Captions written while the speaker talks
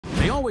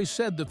always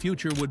said the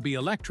future would be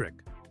electric,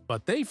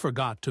 but they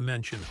forgot to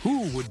mention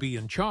who would be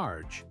in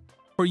charge.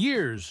 For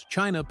years,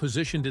 China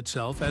positioned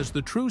itself as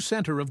the true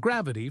center of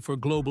gravity for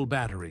global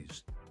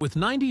batteries. With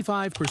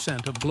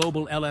 95% of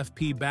global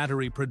LFP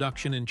battery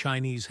production in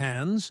Chinese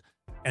hands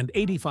and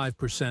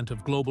 85%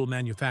 of global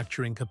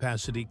manufacturing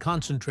capacity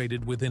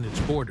concentrated within its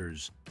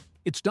borders,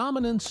 its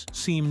dominance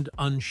seemed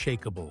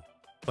unshakable.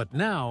 But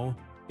now,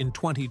 in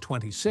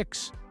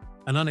 2026,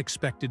 an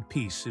unexpected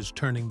piece is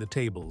turning the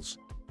tables: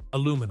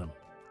 aluminum.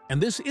 And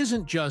this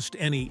isn't just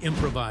any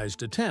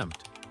improvised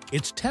attempt.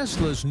 It's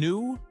Tesla's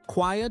new,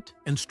 quiet,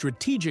 and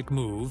strategic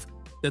move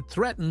that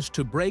threatens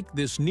to break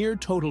this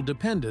near-total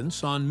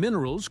dependence on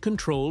minerals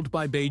controlled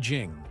by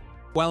Beijing.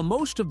 While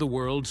most of the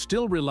world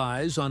still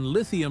relies on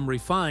lithium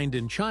refined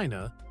in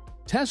China,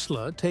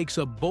 Tesla takes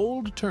a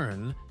bold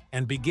turn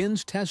and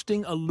begins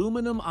testing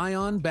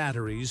aluminum-ion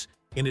batteries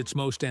in its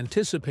most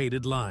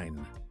anticipated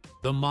line,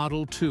 the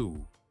Model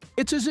 2.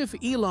 It's as if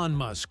Elon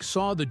Musk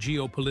saw the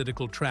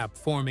geopolitical trap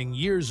forming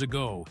years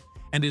ago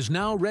and is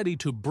now ready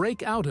to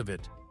break out of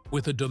it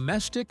with a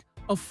domestic,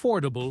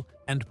 affordable,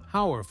 and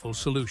powerful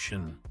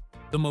solution.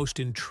 The most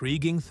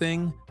intriguing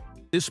thing?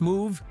 This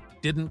move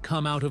didn't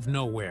come out of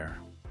nowhere.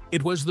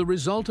 It was the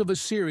result of a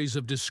series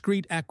of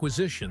discrete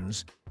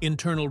acquisitions,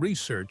 internal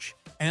research,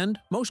 and,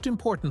 most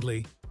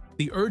importantly,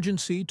 the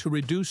urgency to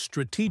reduce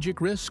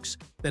strategic risks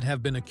that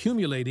have been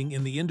accumulating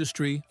in the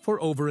industry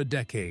for over a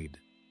decade.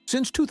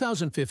 Since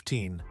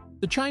 2015,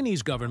 the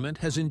Chinese government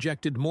has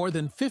injected more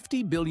than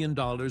 $50 billion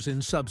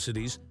in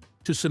subsidies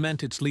to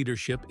cement its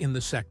leadership in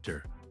the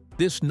sector.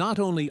 This not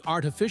only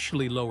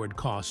artificially lowered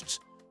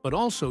costs, but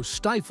also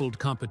stifled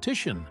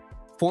competition,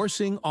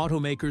 forcing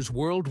automakers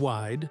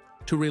worldwide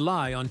to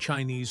rely on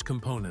Chinese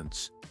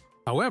components.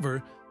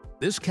 However,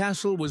 this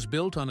castle was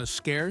built on a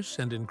scarce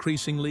and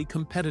increasingly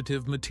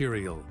competitive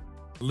material: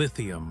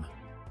 lithium.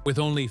 With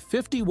only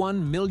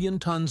 51 million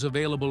tons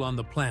available on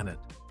the planet,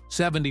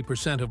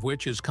 70% of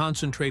which is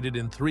concentrated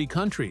in 3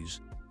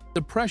 countries,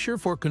 the pressure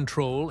for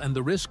control and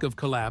the risk of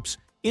collapse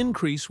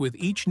increase with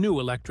each new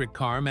electric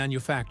car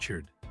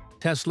manufactured.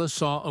 Tesla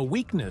saw a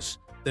weakness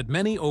that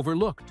many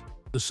overlooked: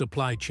 the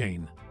supply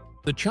chain.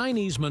 The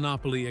Chinese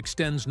monopoly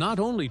extends not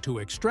only to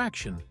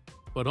extraction,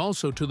 but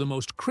also to the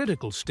most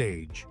critical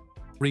stage: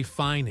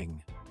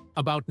 refining.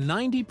 About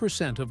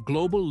 90% of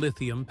global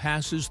lithium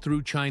passes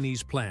through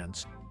Chinese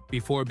plants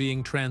before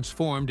being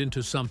transformed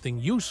into something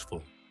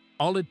useful.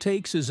 All it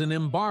takes is an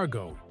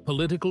embargo,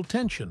 political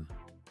tension,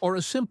 or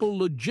a simple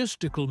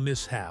logistical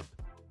mishap,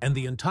 and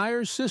the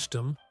entire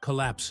system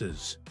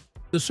collapses.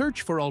 The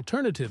search for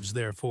alternatives,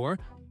 therefore,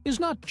 is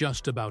not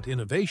just about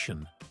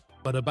innovation,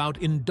 but about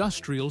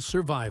industrial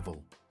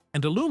survival.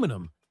 And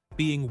aluminum,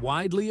 being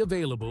widely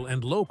available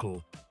and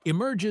local,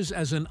 emerges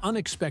as an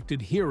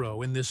unexpected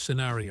hero in this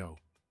scenario.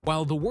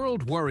 While the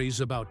world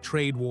worries about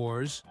trade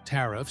wars,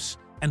 tariffs,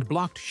 and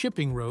blocked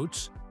shipping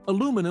routes,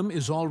 aluminum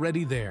is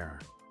already there,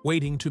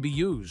 waiting to be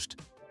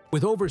used.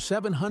 With over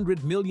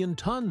 700 million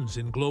tons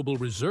in global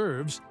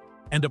reserves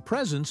and a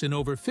presence in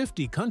over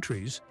 50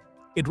 countries,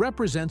 it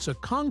represents a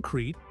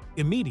concrete,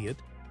 immediate,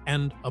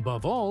 and,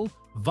 above all,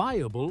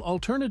 viable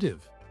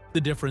alternative.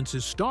 The difference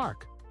is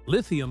stark.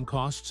 Lithium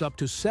costs up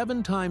to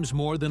 7 times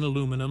more than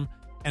aluminum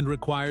and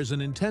requires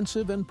an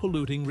intensive and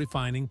polluting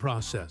refining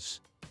process.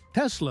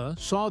 Tesla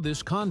saw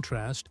this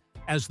contrast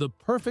as the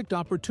perfect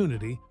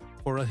opportunity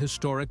for a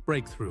historic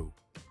breakthrough.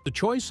 The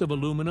choice of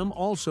aluminum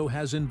also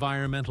has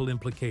environmental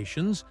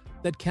implications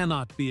that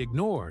cannot be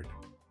ignored.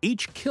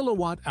 Each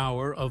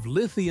kilowatt-hour of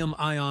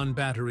lithium-ion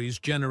batteries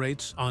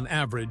generates, on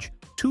average,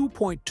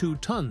 2.2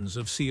 tons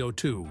of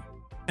CO2.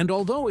 And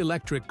although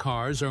electric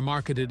cars are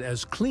marketed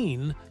as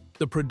clean,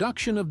 the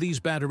production of these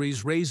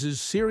batteries raises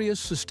serious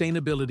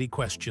sustainability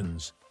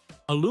questions.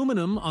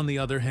 Aluminum, on the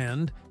other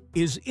hand,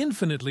 is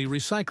infinitely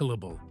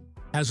recyclable,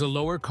 has a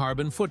lower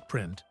carbon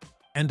footprint,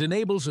 and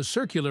enables a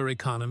circular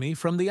economy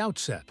from the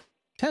outset.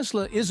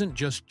 Tesla isn't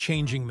just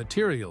changing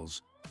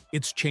materials,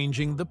 it's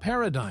changing the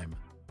paradigm.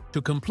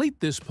 To complete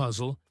this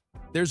puzzle,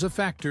 there's a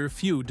factor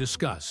few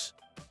discuss: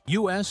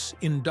 U.S.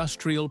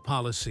 industrial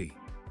policy.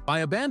 By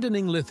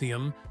abandoning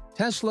lithium,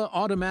 Tesla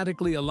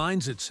automatically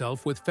aligns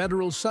itself with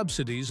federal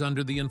subsidies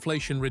under the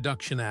Inflation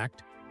Reduction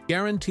Act,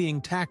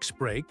 guaranteeing tax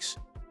breaks,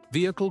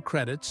 vehicle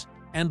credits,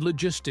 and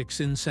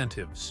logistics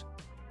incentives.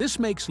 This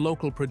makes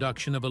local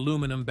production of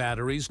aluminum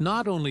batteries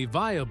not only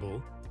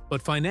viable,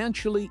 but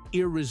financially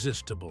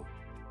irresistible.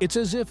 It's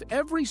as if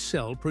every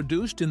cell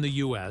produced in the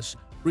U.S.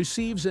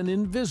 receives an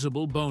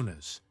invisible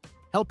bonus,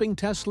 helping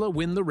Tesla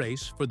win the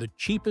race for the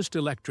cheapest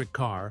electric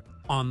car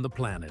on the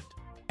planet.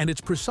 And it's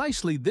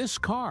precisely this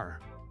car,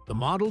 the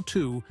Model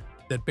 2,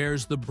 that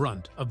bears the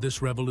brunt of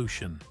this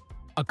revolution.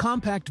 A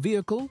compact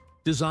vehicle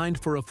designed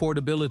for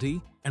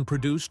affordability and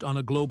produced on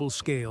a global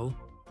scale,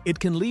 it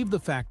can leave the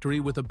factory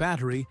with a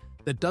battery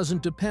that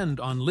doesn't depend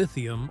on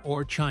lithium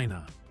or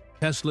China.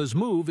 Tesla's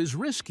move is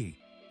risky,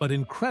 but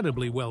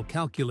incredibly well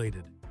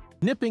calculated,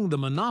 nipping the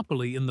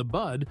monopoly in the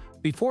bud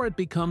before it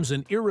becomes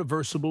an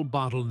irreversible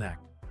bottleneck.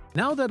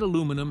 Now that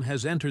aluminum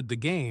has entered the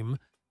game,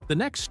 The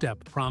next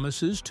step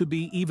promises to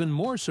be even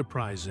more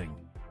surprising.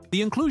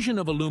 The inclusion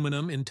of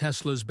aluminum in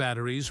Tesla's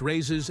batteries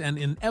raises an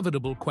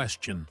inevitable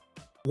question.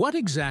 What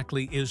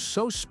exactly is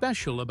so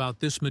special about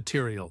this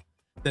material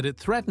that it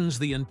threatens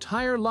the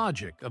entire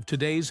logic of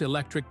today's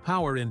electric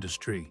power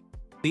industry?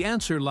 The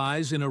answer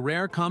lies in a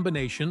rare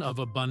combination of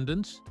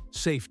abundance,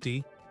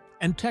 safety,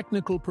 and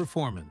technical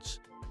performance.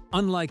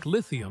 Unlike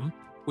lithium,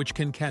 which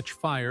can catch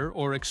fire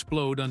or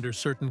explode under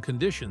certain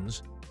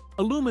conditions,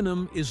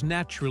 aluminum is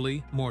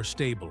naturally more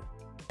stable.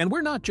 And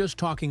we're not just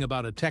talking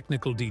about a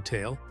technical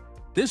detail.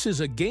 This is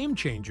a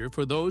game-changer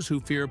for those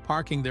who fear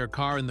parking their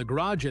car in the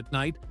garage at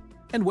night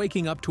and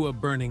waking up to a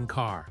burning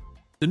car.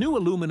 The new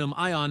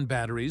aluminum-ion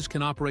batteries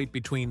can operate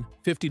between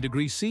 50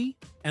 degrees C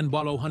and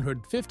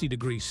 150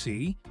 degrees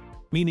C,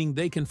 meaning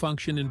they can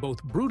function in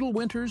both brutal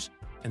winters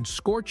and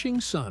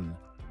scorching sun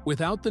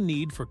without the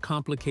need for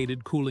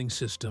complicated cooling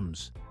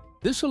systems.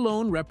 This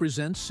alone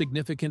represents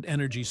significant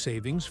energy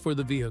savings for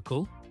the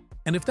vehicle,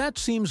 and if that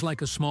seems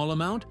like a small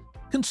amount,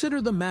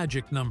 consider the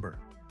magic number: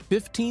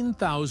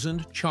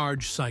 15,000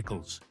 charge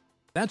cycles.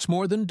 That's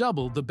more than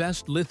double the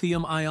best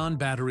lithium-ion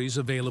batteries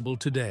available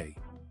today.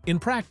 In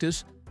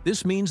practice,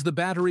 this means the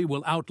battery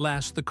will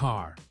outlast the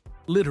car,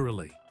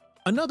 literally.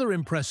 Another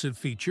impressive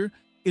feature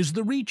is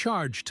the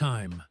recharge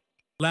time.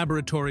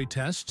 Laboratory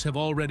tests have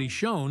already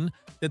shown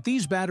that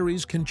these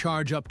batteries can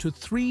charge up to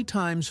 3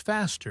 times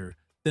faster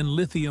than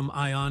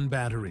lithium-ion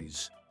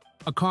batteries.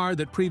 A car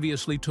that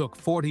previously took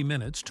 40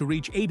 minutes to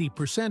reach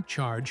 80%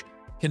 charge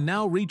can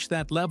now reach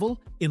that level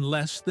in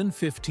less than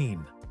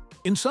 15.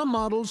 In some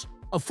models,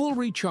 a full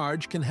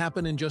recharge can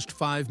happen in just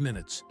 5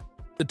 minutes,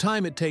 the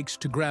time it takes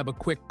to grab a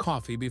quick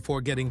coffee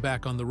before getting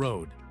back on the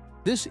road.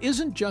 This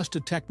isn't just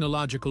a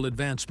technological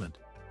advancement.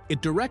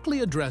 It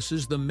directly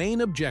addresses the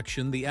main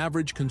objection the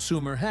average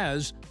consumer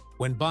has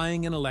when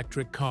buying an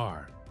electric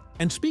car.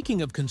 And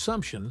speaking of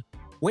consumption,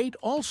 weight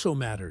also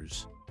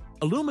matters.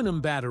 Aluminum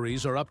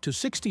batteries are up to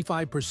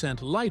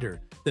 65%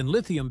 lighter than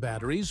lithium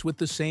batteries with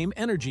the same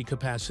energy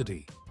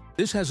capacity.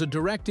 This has a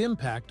direct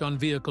impact on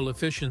vehicle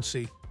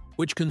efficiency,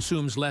 which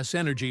consumes less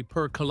energy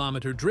per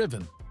kilometer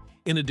driven,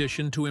 in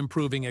addition to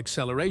improving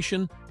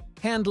acceleration,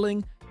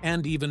 handling,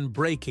 and even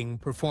braking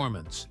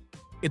performance.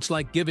 It's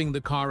like giving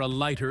the car a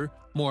lighter,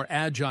 more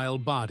agile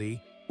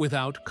body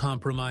without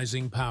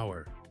compromising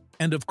power.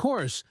 And of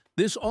course,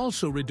 this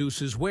also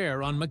reduces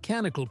wear on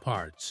mechanical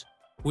parts,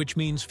 which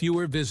means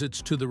fewer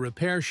visits to the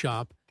repair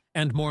shop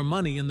and more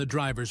money in the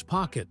driver's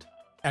pocket.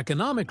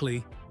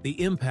 Economically,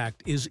 the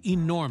impact is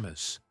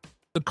enormous.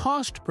 The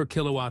cost per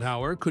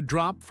kilowatt-hour could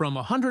drop from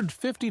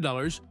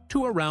 $150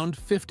 to around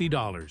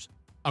 $50,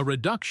 a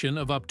reduction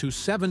of up to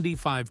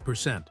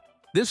 75%.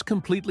 This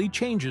completely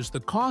changes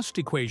the cost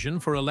equation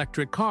for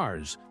electric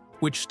cars,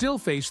 which still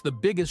face the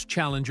biggest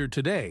challenger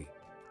today: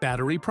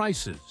 battery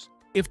prices.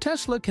 If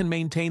Tesla can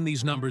maintain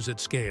these numbers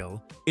at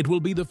scale, it will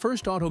be the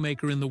first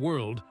automaker in the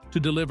world to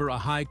deliver a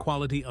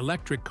high-quality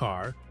electric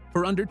car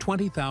for under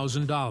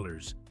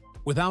 $20,000,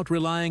 without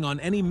relying on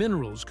any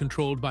minerals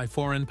controlled by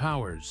foreign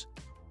powers.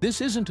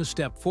 This isn't a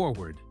step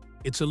forward,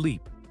 it's a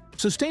leap.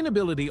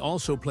 Sustainability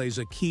also plays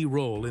a key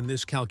role in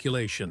this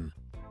calculation.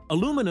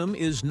 Aluminum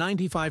is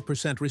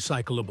 95%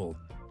 recyclable,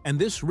 and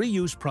this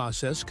reuse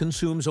process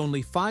consumes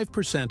only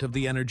 5% of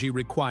the energy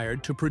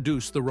required to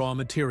produce the raw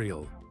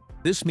material.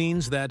 This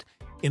means that,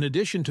 in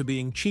addition to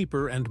being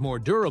cheaper and more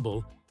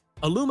durable,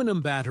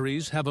 aluminum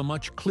batteries have a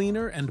much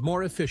cleaner and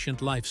more efficient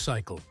life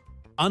cycle.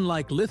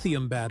 Unlike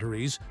lithium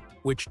batteries,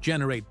 which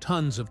generate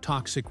tons of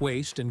toxic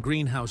waste and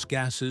greenhouse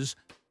gases,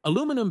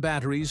 aluminum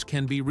batteries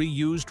can be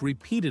reused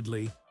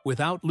repeatedly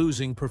without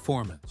losing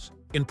performance.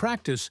 In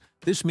practice,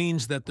 this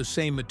means that the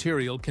same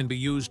material can be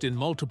used in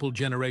multiple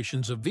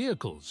generations of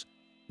vehicles,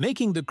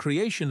 making the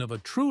creation of a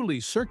truly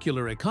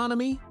circular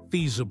economy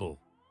feasible.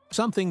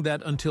 Something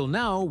that until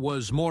now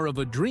was more of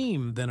a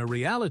dream than a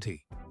reality.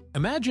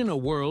 Imagine a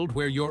world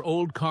where your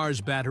old car's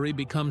battery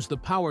becomes the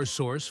power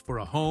source for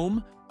a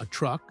home, a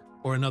truck,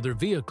 or another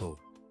vehicle.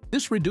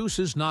 This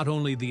reduces not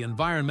only the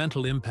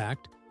environmental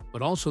impact,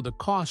 but also the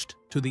cost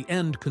to the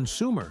end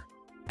consumer.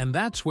 And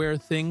that's where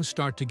things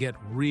start to get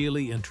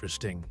really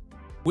interesting.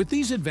 With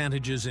these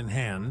advantages in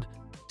hand,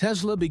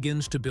 Tesla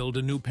begins to build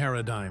a new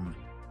paradigm,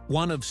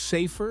 one of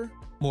safer,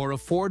 more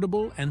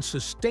affordable, and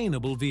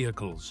sustainable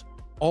vehicles,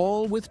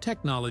 all with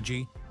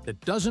technology that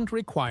doesn't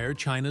require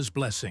China's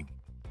blessing.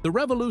 The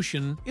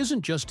revolution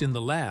isn't just in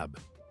the lab,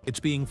 it's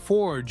being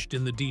forged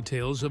in the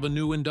details of a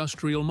new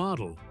industrial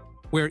model,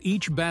 where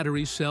each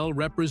battery cell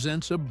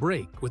represents a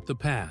break with the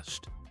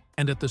past.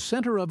 And at the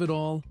center of it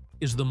all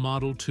is the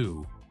Model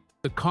 2,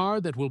 the car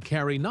that will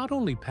carry not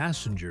only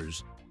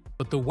passengers,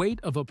 but the weight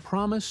of a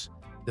promise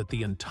that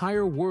the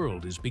entire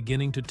world is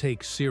beginning to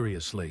take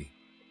seriously.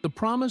 The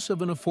promise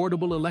of an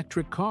affordable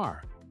electric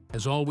car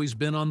has always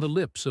been on the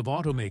lips of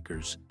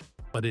automakers,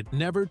 but it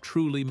never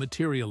truly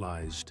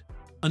materialized.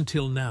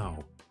 Until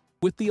now.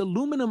 With the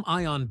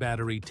aluminum-ion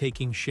battery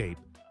taking shape,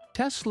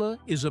 Tesla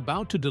is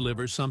about to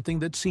deliver something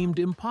that seemed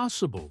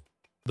impossible: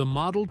 the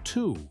Model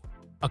 2,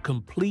 a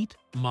complete,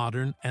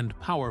 modern, and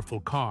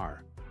powerful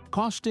car.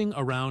 costing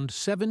around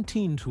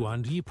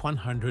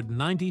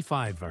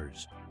 17,195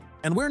 euros.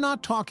 And we're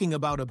not talking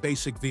about a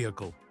basic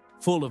vehicle,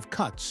 full of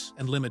cuts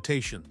and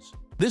limitations.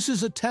 This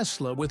is a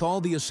Tesla with all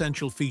the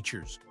essential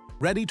features,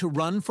 ready to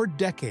run for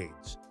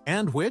decades,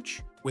 and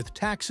which, with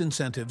tax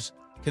incentives,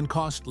 can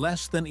cost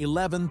less than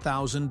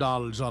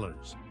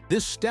 $11,000.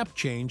 This step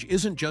change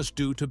isn't just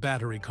due to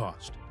battery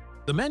cost.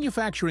 The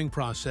manufacturing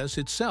process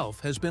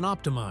itself has been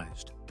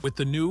optimized. With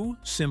the new,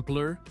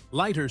 simpler,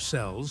 lighter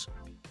cells,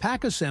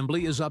 pack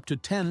assembly is up to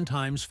 10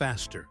 times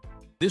faster.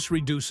 This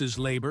reduces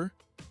labor,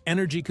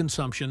 energy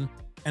consumption,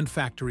 and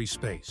factory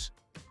space.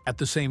 At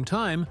the same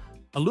time,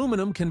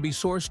 aluminum can be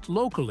sourced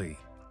locally,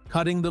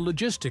 cutting the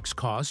logistics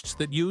costs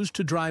that used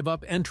to drive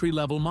up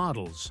entry-level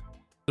models.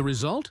 The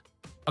result?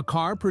 A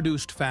car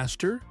produced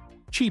faster,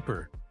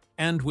 cheaper,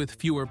 and with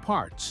fewer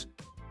parts,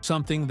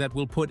 something that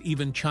will put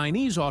even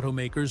Chinese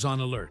automakers on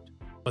alert.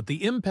 But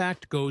the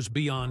impact goes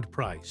beyond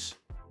price.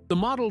 The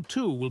Model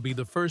 2 will be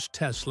the first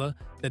Tesla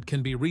that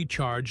can be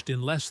recharged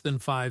in less than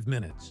 5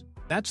 minutes.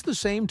 That's the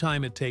same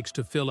time it takes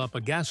to fill up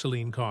a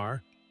gasoline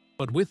car,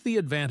 but with the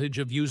advantage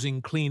of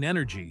using clean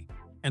energy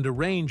and a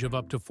range of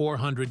up to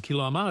 400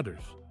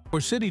 kilometers.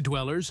 For city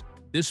dwellers,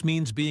 this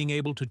means being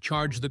able to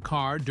charge the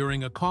car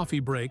during a coffee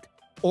break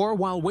or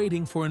while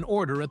waiting for an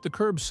order at the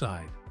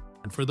curbside.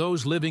 And for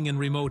those living in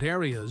remote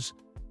areas,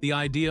 the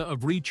idea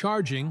of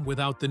recharging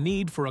without the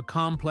need for a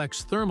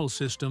complex thermal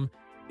system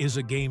is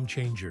a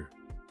game-changer.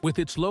 With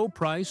its low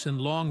price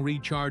and long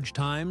recharge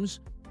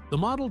times, the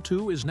Model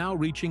 2 is now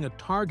reaching a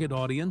target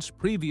audience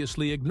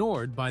previously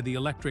ignored by the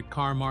electric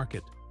car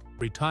market: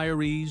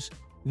 retirees,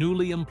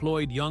 newly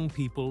employed young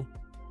people,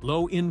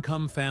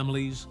 low-income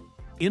families,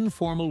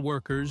 informal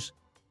workers,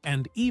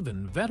 and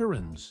even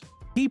veterans.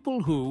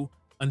 People who,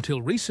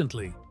 until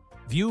recently,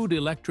 viewed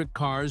electric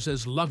cars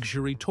as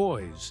luxury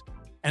toys,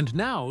 and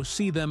now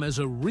see them as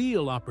a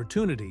real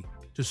opportunity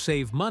to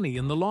save money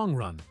in the long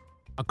run.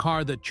 A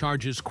car that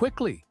charges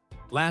quickly,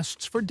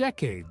 lasts for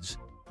decades,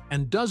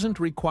 and doesn't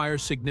require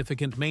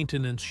significant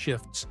maintenance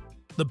shifts,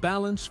 the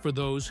balance for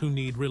those who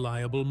need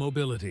reliable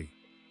mobility.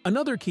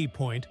 Another key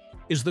point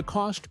is the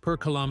cost per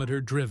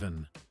kilometer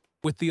driven.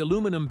 With the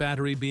aluminum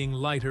battery being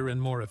lighter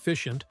and more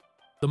efficient,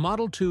 the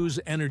Model 2's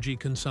energy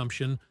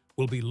consumption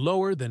will be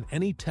lower than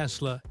any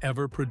Tesla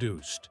ever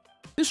produced.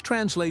 This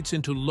translates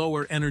into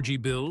lower energy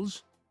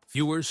bills,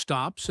 fewer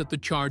stops at the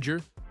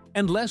charger,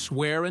 and less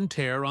wear and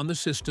tear on the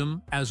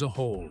system as a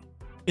whole.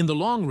 In the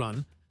long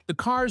run, the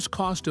car's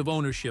cost of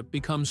ownership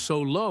becomes so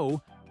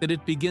low that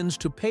it begins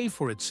to pay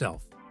for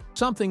itself,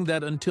 something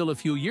that until a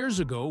few years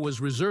ago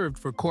was reserved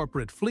for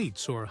corporate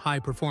fleets or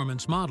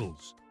high-performance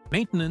models.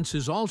 Maintenance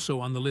is also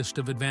on the list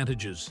of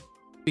advantages.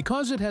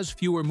 Because it has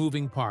fewer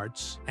moving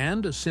parts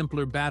and a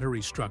simpler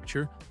battery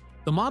structure,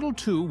 the Model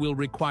 2 will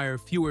require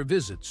fewer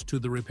visits to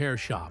the repair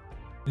shop.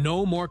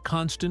 No more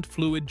constant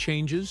fluid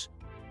changes,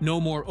 no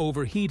more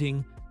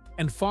overheating,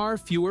 and far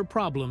fewer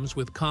problems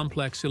with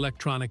complex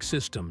electronic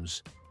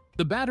systems.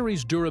 The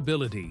battery's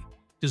durability,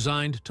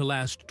 designed to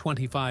last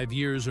 25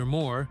 years or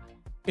more,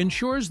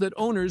 ensures that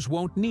owners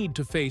won't need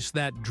to face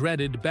that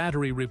dreaded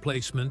battery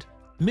replacement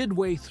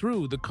midway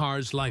through the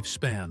car's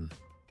lifespan.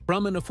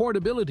 From an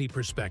affordability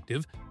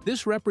perspective,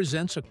 this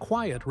represents a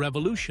quiet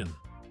revolution.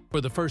 For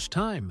the first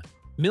time,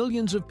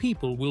 millions of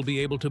people will be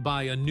able to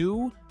buy a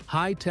new,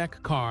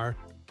 high-tech car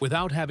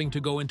without having to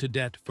go into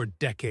debt for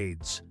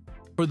decades.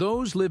 For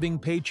those living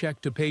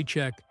paycheck to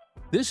paycheck,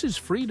 this is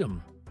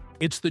freedom.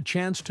 It's the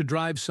chance to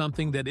drive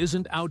something that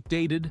isn't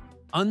outdated,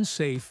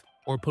 unsafe,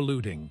 or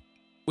polluting,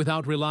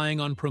 without relying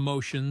on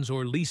promotions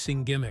or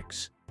leasing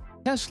gimmicks.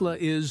 Tesla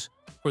is,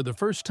 for the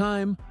first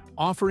time,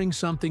 offering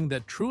something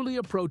that truly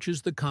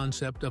approaches the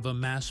concept of a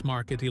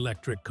mass-market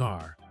electric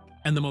car.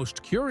 And the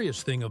most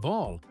curious thing of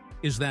all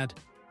is that,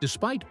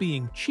 despite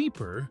being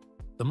cheaper,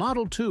 the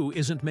Model 2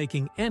 isn't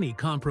making any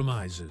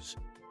compromises.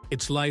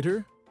 It's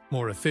lighter,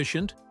 more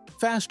efficient,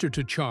 faster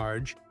to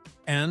charge,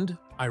 and,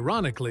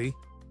 ironically,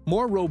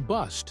 more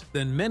robust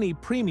than many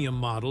premium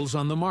models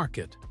on the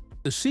market.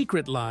 The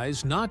secret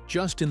lies not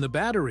just in the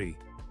battery,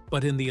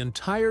 but in the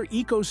entire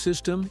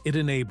ecosystem it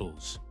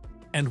enables.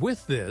 And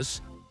with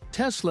this,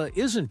 Tesla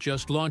isn't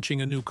just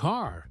launching a new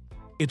car.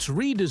 It's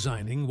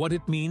redesigning what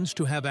it means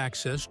to have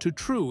access to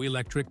true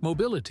electric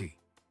mobility.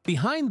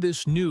 Behind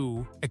this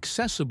new,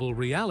 accessible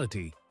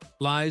reality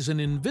lies an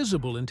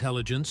invisible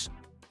intelligence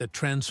that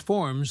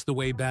transforms the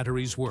way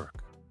batteries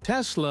work.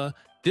 Tesla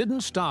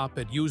didn't stop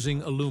at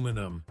using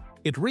aluminum.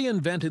 It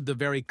reinvented the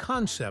very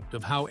concept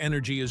of how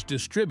energy is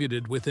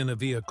distributed within a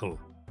vehicle.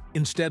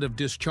 Instead of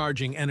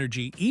discharging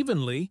energy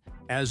evenly,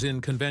 as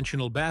in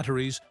conventional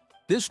batteries,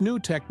 this new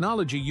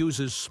technology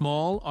uses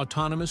small,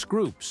 autonomous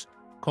groups,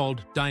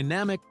 called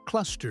dynamic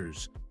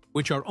clusters,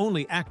 which are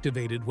only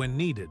activated when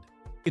needed.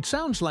 It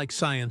sounds like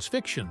science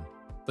fiction,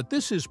 but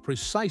this is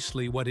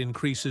precisely what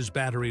increases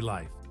battery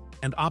life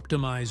and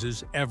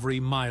optimizes every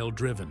mile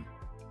driven.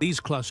 These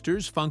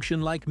clusters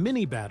function like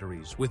mini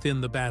batteries within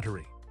the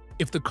battery.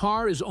 If the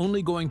car is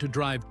only going to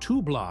drive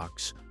 2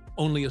 blocks,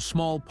 only a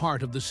small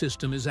part of the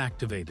system is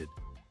activated.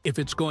 If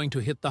it's going to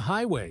hit the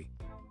highway,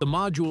 The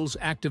modules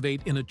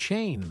activate in a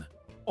chain,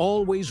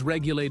 always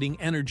regulating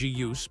energy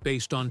use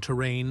based on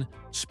terrain,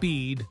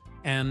 speed,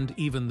 and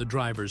even the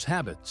driver's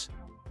habits.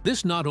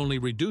 This not only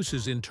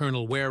reduces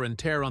internal wear and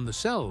tear on the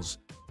cells,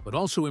 but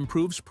also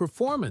improves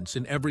performance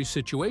in every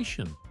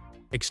situation,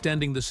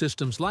 extending the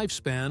system's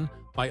lifespan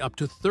by up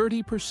to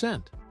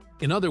 30%.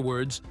 In other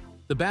words,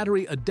 the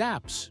battery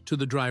adapts to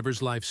the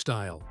driver's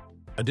lifestyle.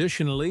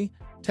 Additionally,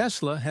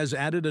 Tesla has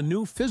added a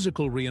new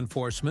physical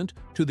reinforcement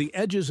to the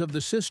edges of the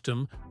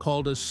system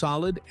called a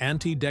solid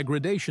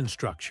anti-degradation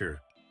structure,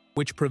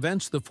 which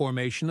prevents the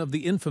formation of the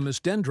infamous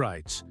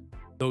dendrites,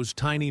 those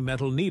tiny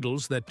metal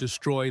needles that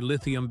destroy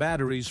lithium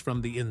batteries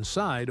from the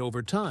inside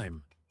over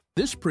time.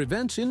 This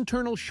prevents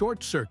internal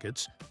short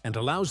circuits and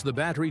allows the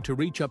battery to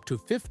reach up to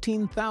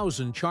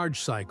 15,000 charge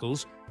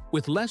cycles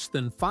with less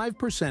than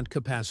 5%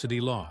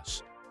 capacity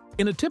loss.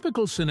 In a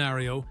typical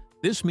scenario,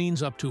 this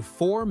means up to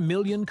 4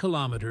 million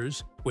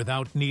kilometers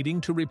without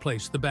needing to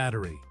replace the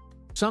battery.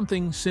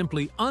 Something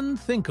simply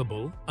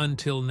unthinkable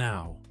until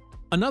now.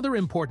 Another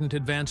important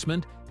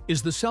advancement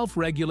is the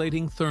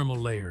self-regulating thermal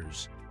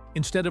layers.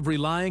 Instead of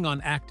relying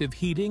on active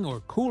heating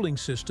or cooling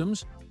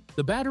systems,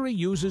 the battery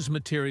uses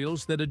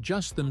materials that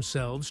adjust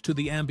themselves to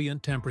the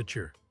ambient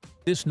temperature.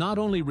 This not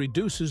only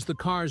reduces the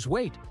car's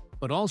weight,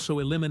 but also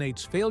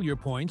eliminates failure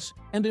points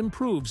and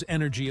improves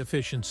energy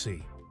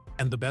efficiency.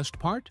 And the best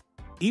part?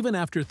 Even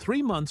after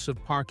 3 months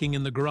of parking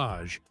in the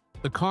garage,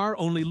 the car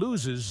only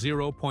loses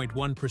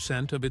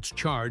 0.1% of its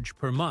charge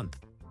per month.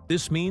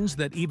 This means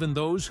that even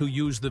those who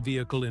use the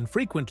vehicle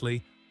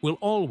infrequently will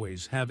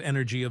always have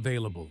energy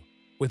available,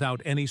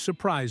 without any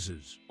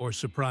surprises.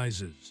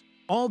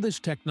 All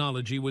this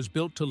technology was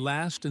built to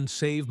last and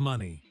save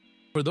money.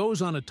 For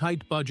those on a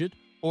tight budget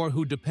or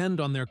who depend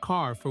on their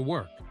car for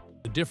work,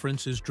 the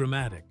difference is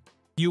dramatic.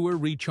 Fewer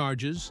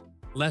recharges,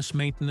 less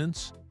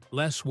maintenance,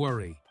 less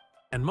worry.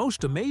 And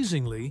most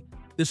amazingly,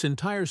 this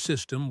entire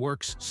system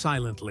works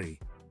silently,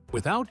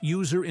 without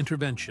user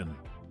intervention.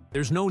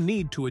 There's no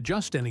need to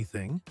adjust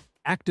anything,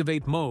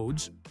 activate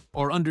modes,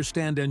 or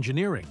understand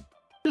engineering.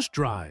 Just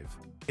drive.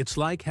 It's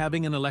like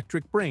having an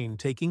electric brain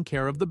taking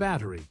care of the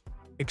battery,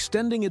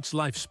 extending its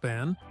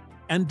lifespan,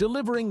 and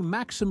delivering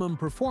maximum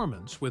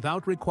performance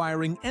without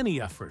requiring any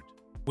effort.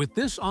 With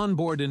this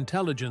onboard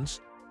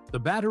intelligence, the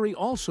battery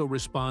also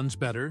responds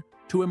better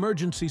to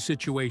emergency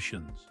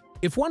situations.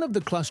 If one of the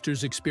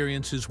clusters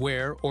experiences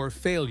wear or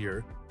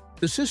failure,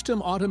 the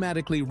system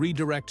automatically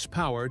redirects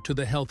power to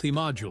the healthy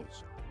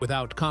modules,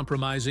 without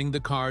compromising the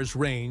car's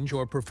range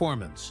or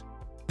performance.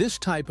 This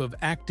type of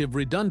active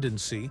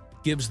redundancy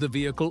gives the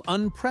vehicle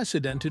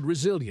unprecedented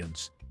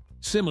resilience,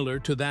 similar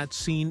to that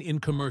seen in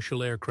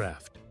commercial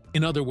aircraft.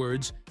 In other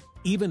words,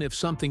 even if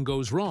something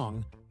goes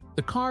wrong,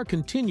 the car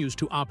continues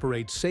to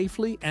operate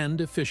safely and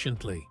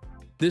efficiently.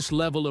 This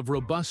level of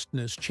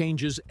robustness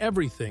changes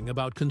everything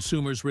about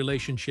consumers'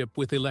 relationship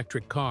with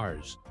electric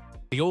cars.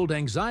 The old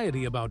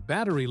anxiety about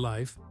battery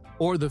life,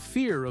 or the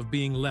fear of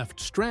being left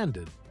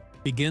stranded,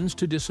 begins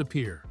to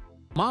disappear.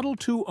 Model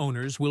 2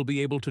 owners will be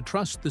able to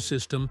trust the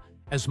system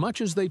as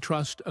much as they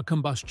trust a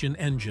combustion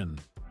engine,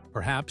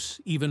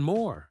 perhaps even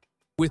more.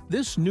 With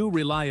this new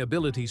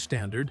reliability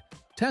standard,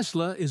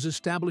 Tesla is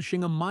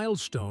establishing a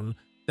milestone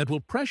that will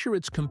pressure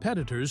its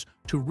competitors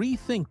to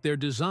rethink their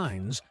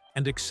designs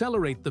and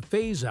accelerate the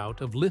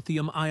phase-out of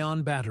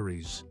lithium-ion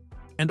batteries.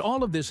 And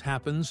all of this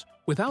happens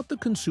without the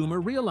consumer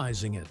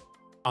realizing it.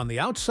 On the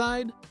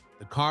outside,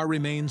 the car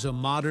remains a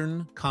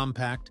modern,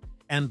 compact,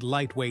 and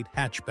lightweight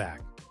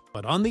hatchback.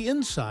 But on the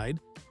inside,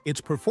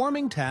 it's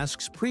performing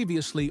tasks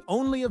previously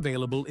only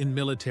available in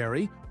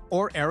military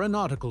or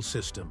aeronautical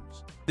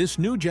systems. This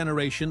new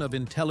generation of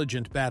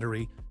intelligent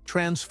battery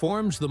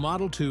transforms the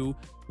Model 2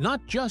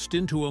 not just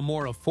into a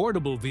more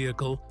affordable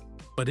vehicle,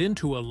 but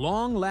into a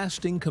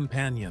long-lasting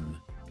companion.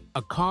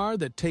 A car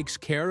that takes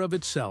care of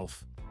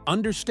itself,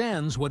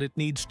 understands what it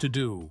needs to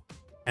do,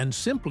 and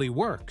simply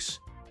works.